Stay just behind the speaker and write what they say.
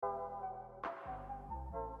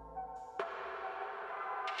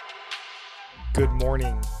Good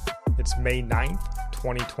morning. It's May 9th,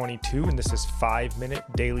 2022, and this is 5-minute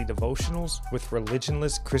daily devotionals with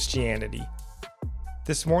religionless Christianity.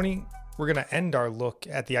 This morning, we're going to end our look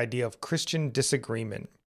at the idea of Christian disagreement.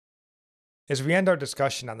 As we end our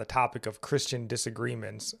discussion on the topic of Christian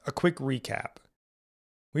disagreements, a quick recap.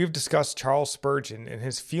 We have discussed Charles Spurgeon and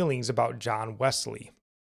his feelings about John Wesley.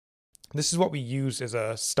 This is what we use as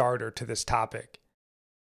a starter to this topic.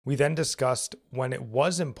 We then discussed when it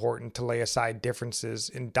was important to lay aside differences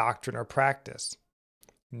in doctrine or practice.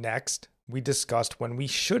 Next, we discussed when we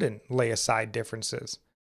shouldn't lay aside differences.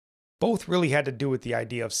 Both really had to do with the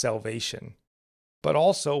idea of salvation, but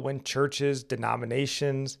also when churches,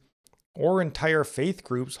 denominations, or entire faith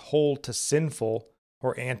groups hold to sinful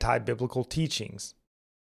or anti-biblical teachings.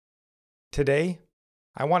 Today,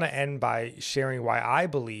 I want to end by sharing why I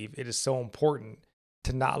believe it is so important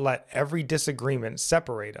to not let every disagreement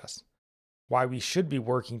separate us, why we should be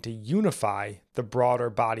working to unify the broader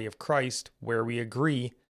body of Christ where we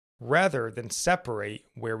agree, rather than separate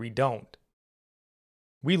where we don't.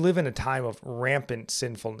 We live in a time of rampant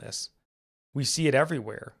sinfulness. We see it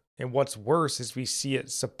everywhere, and what's worse is we see it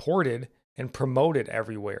supported and promoted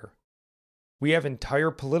everywhere. We have entire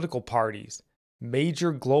political parties,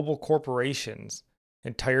 major global corporations,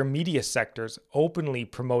 entire media sectors openly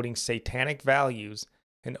promoting satanic values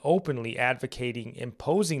and openly advocating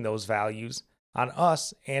imposing those values on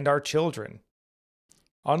us and our children.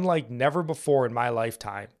 Unlike never before in my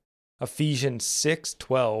lifetime, Ephesians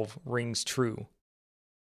 6:12 rings true.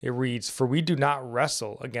 It reads, "For we do not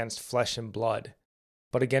wrestle against flesh and blood,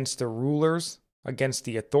 but against the rulers, against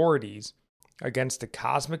the authorities, against the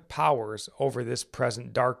cosmic powers over this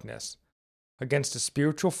present darkness, against the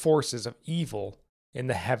spiritual forces of evil in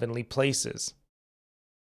the heavenly places."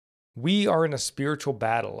 We are in a spiritual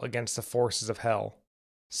battle against the forces of hell.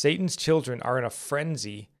 Satan's children are in a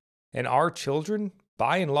frenzy, and our children,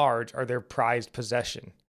 by and large, are their prized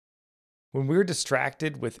possession. When we're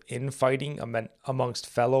distracted with infighting amongst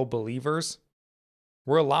fellow believers,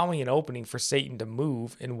 we're allowing an opening for Satan to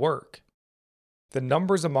move and work. The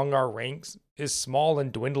numbers among our ranks is small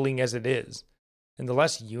and dwindling as it is, and the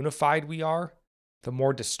less unified we are, the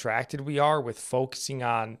more distracted we are with focusing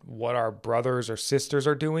on what our brothers or sisters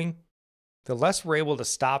are doing, the less we're able to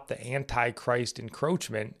stop the Antichrist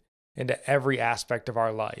encroachment into every aspect of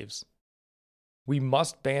our lives. We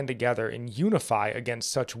must band together and unify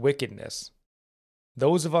against such wickedness.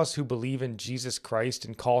 Those of us who believe in Jesus Christ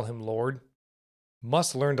and call him Lord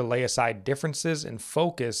must learn to lay aside differences and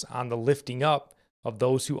focus on the lifting up of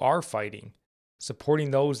those who are fighting,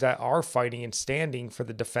 supporting those that are fighting and standing for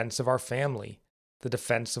the defense of our family, the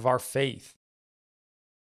defense of our faith.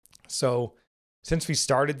 So, since we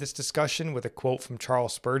started this discussion with a quote from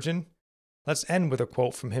Charles Spurgeon, let's end with a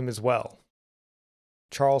quote from him as well.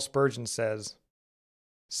 Charles Spurgeon says,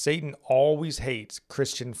 "Satan always hates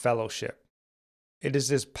Christian fellowship. It is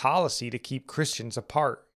his policy to keep Christians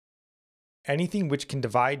apart. Anything which can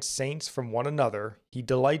divide saints from one another, he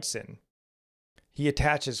delights in. He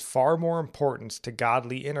attaches far more importance to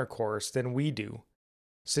godly intercourse than we do.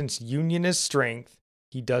 Since union is strength,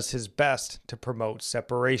 he does his best to promote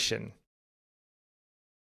separation."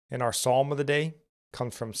 And our psalm of the day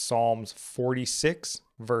comes from Psalms 46,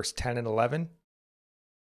 verse 10 and 11.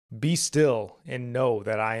 "Be still and know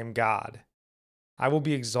that I am God. I will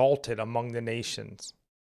be exalted among the nations.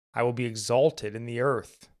 I will be exalted in the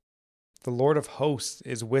earth. The Lord of hosts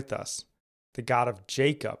is with us. The God of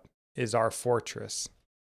Jacob is our fortress."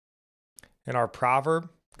 And our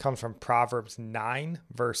proverb comes from Proverbs 9,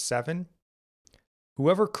 verse 7.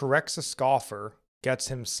 "Whoever corrects a scoffer gets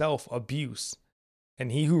himself abuse,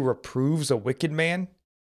 and he who reproves a wicked man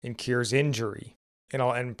incurs injury." And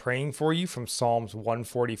I'll end praying for you from Psalms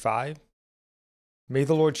 145. "May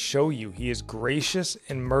the Lord show you he is gracious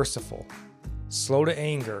and merciful, slow to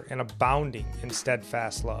anger and abounding in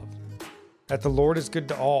steadfast love. That the Lord is good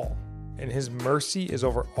to all, and his mercy is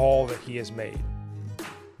over all that he has made.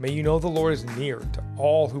 May you know the Lord is near to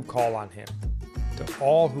all who call on him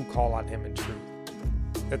in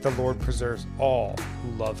truth. That the Lord preserves all who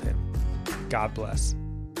love him." God bless.